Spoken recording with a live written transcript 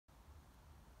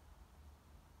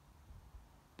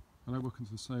Hello, welcome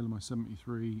to the sale of my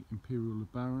 73 Imperial Le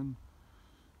Baron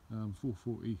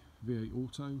 440 V8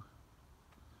 Auto.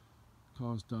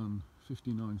 Car's done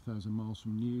 59,000 miles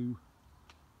from new.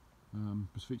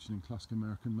 Was featured in Classic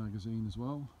American magazine as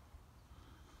well.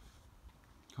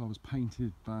 Car was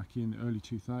painted back in the early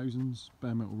 2000s,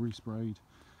 bare metal resprayed,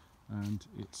 and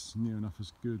it's near enough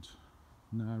as good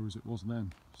now as it was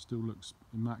then. Still looks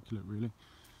immaculate, really.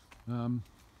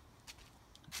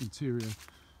 Interior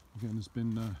again has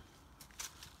been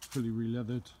fully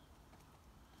re-leathered.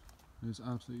 It's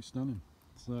absolutely stunning.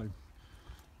 So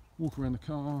walk around the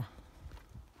car,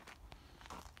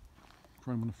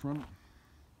 chrome on the front,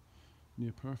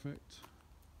 near perfect,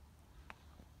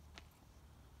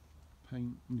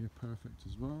 paint near perfect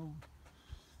as well,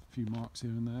 a few marks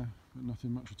here and there but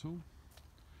nothing much at all.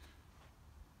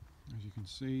 As you can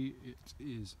see, it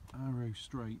is arrow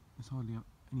straight. There's hardly any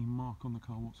mark on the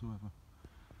car whatsoever.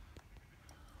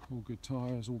 All good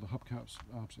tyres, all the hubcaps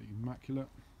are absolutely immaculate.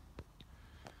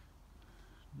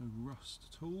 No rust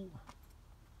at all.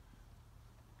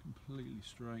 Completely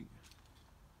straight.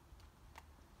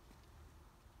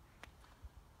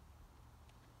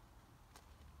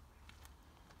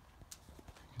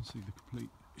 You can see the complete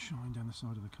shine down the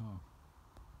side of the car.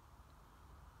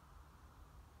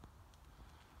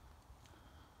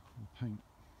 All paint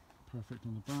perfect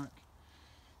on the back.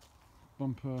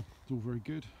 Bumper, it's all very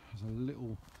good. There's a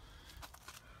little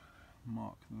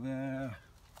mark there.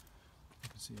 You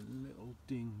can see a little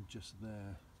ding just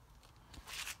there.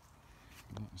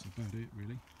 But that's about it,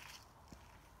 really.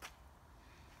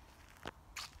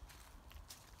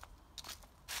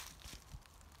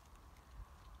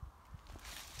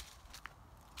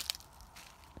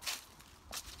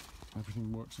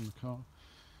 Everything works in the car.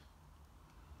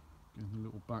 Again, the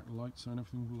little back lights and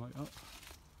everything will light up.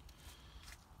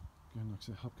 Again, like I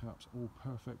said, hubcaps all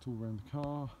perfect all around the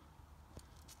car.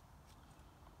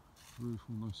 Roof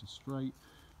all nice and straight.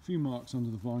 A few marks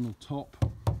under the vinyl top,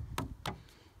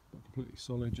 but completely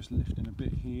solid, just lifting a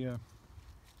bit here.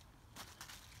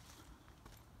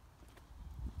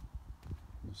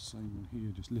 The same one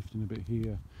here, just lifting a bit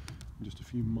here, and just a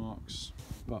few marks,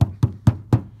 but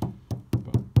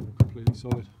completely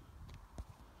solid.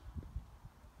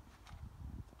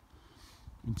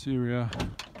 Interior,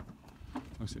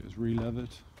 like I said, it's re-leathered.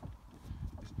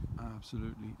 It's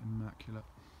absolutely immaculate.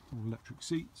 All electric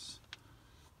seats.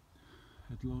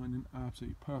 Headlining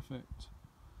absolutely perfect.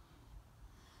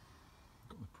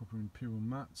 Got the proper Imperial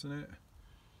mats in it.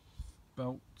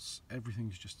 Belts,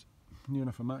 everything's just near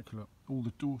enough immaculate. All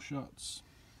the door shuts.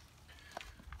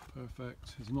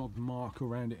 Perfect. There's an odd mark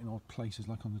around it in odd places,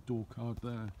 like on the door card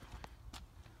there.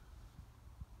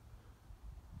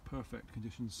 Perfect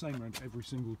condition. Same around every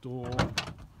single door.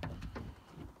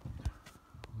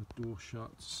 The door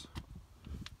shuts.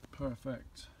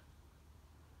 Perfect.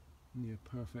 Near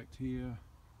perfect here.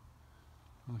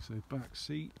 Like I say, back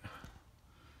seat.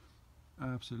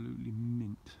 Absolutely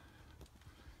mint.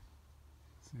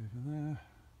 See over there.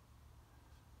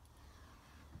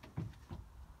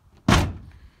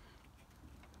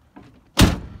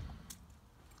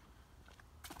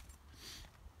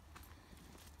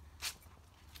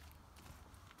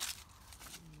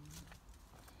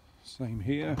 Same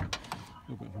here, a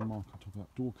little bit of a mark on top of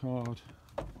that door card.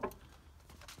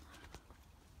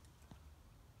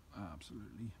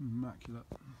 Absolutely immaculate.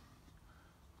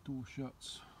 Door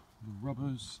shuts, the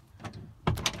rubbers.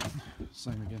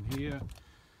 Same again here.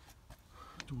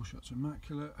 Door shuts are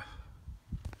immaculate.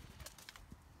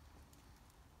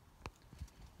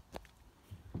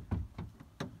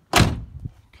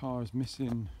 Car is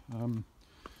missing a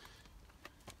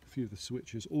few of the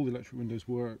switches. All the electric windows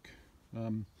work.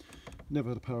 Never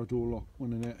had a power door lock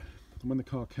one in it. And when the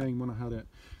car came, when I had it,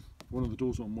 one of the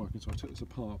doors wasn't working, so I took this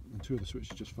apart and two of the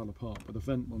switches just fell apart. But the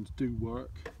vent ones do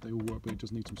work. They all work, but it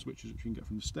does need some switches which you can get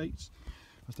from the States.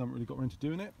 I just haven't really got around to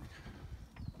doing it.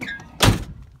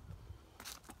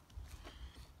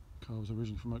 Car was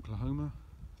originally from Oklahoma.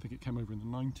 I think it came over in the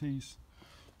 90s.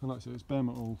 And like I said, it's bare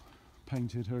metal,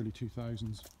 painted early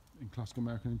 2000s in Classic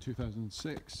American in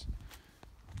 2006.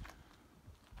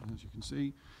 And as you can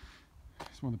see,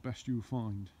 it's one of the best you'll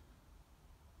find.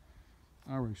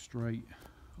 Arrow straight.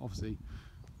 Obviously,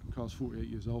 the car's 48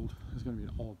 years old. It's going to be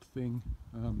an odd thing.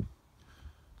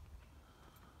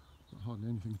 Hardly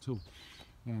anything at all.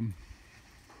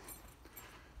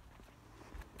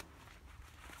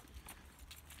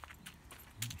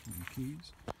 The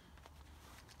keys.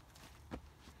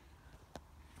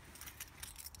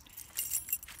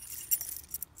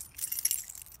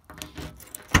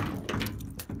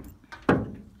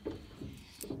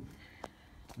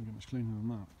 Don't get much cleaner than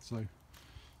that. So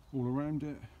all around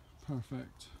it,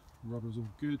 perfect. Rubber's all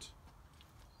good.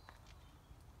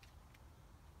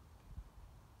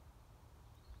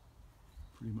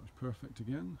 Pretty much perfect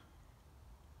again.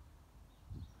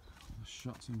 The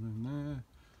shuts in there,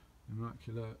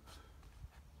 immaculate.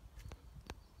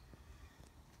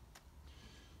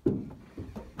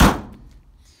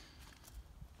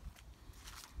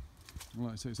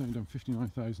 Like I say, it's only done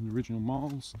 59,000 original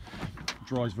miles.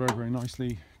 Drives very, very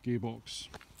nicely. Gearbox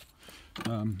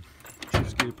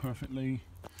shifts gear perfectly.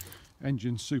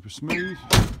 Engine super smooth.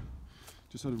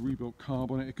 Just had a rebuilt carb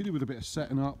on it. It could do with a bit of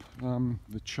setting up,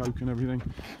 the choke and everything.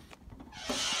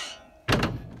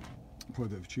 Probably a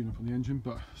bit of a tune up on the engine,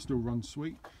 but still runs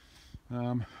sweet.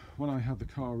 When I had the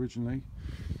car originally,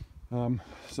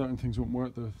 certain things wouldn't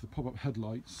work. The pop-up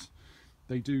headlights,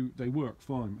 they work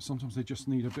fine, but sometimes they just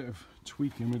need a bit of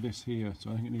tweaking with this here.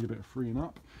 So I think it needs a bit of freeing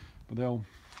up, but they all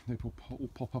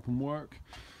pop up and work.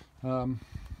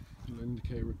 Little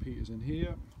indicator repeaters in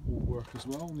here all work as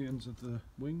well on the ends of the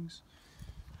wings.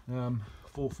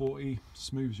 440,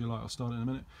 smooth as you like. I'll start it in a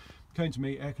minute. Came to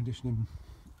me, air conditioning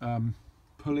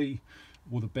pulley,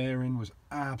 or the bearing was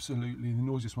absolutely the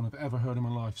noisiest one I've ever heard in my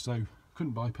life, so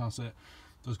couldn't bypass it.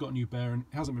 So it's got a new bearing.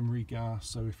 It hasn't been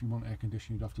re-gassed, so if you want air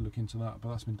conditioning you'd have to look into that, but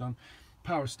that's been done.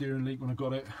 Power steering leak when I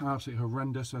got it, absolutely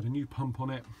horrendous. I had a new pump on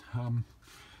it, and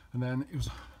then it was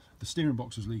the steering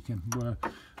box was leaking, where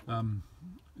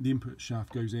the input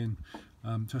shaft goes in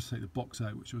to take the box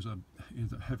out, which was a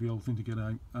heavy old thing to get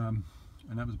out, and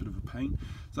that was a bit of a pain.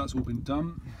 So that's all been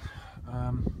done.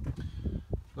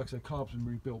 Like I said, carb's been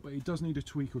rebuilt, but it does need a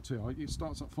tweak or two. It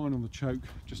starts up fine on the choke,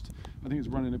 just I think it's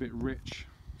running a bit rich,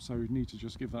 so we need to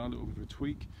just give that a little bit of a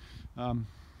tweak.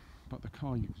 But the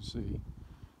car, you can see,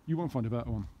 you won't find a better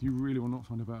one. You really will not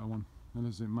find a better one. And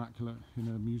it's immaculate in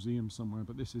a museum somewhere,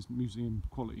 but this is museum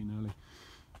quality nearly.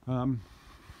 So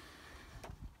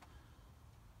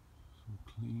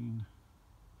clean.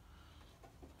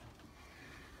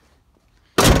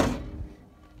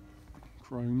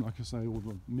 Chrome, like I say, all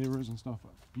the mirrors and stuff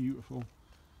are beautiful.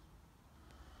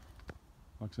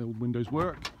 Like I say, all the windows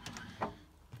work.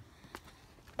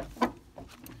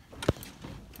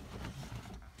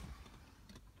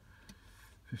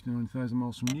 $59,000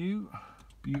 miles from new.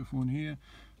 Beautiful in here.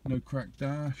 No cracked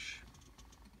dash.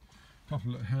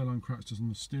 Couple of little hairline cracks just on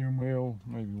the steering wheel.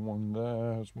 Maybe one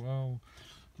there as well.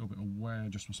 A little bit of wear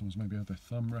just where someone's maybe had their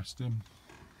thumb resting.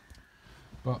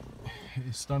 But it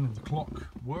is stunning. The clock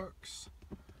works.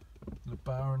 Le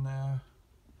Baron there.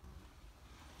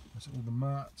 That's all the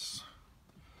mats.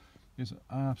 It's an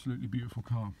absolutely beautiful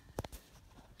car.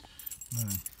 Now,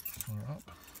 fire it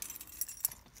up.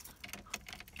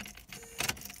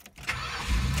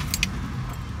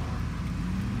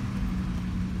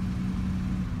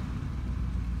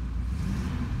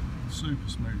 Super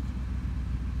smooth.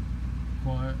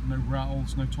 Quiet, no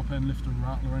rattles, no top end lift and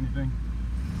rattle or anything.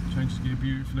 Changes gear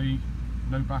beautifully,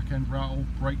 no back end rattle,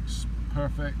 brakes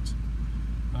perfect.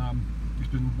 It's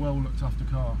been well looked after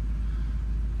car.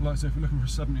 Like I say, if you're looking for a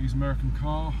 70s American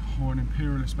car, or an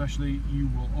Imperial especially, you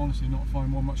will honestly not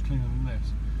find one much cleaner than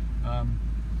this.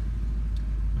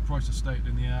 The price is stated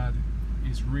in the ad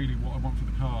is really what I want for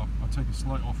the car. I'll take a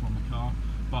slight offer on the car,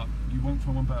 but you won't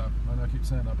find one better. I know I keep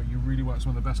saying that, but you really will. It's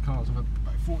one of the best cars. I've had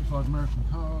about 45 American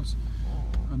cars,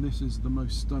 and this is the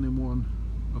most stunning one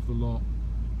of the lot.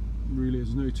 Really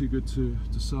is. No too good to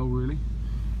sell really,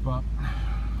 but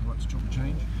I like to chop and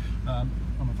change. I'm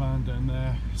a van down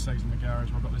there, it stays in the garage.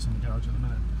 I've got this in the garage at the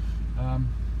minute.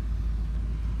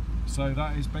 So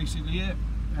that is basically it.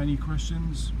 Any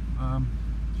questions,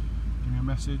 give me a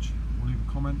message or leave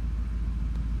a comment.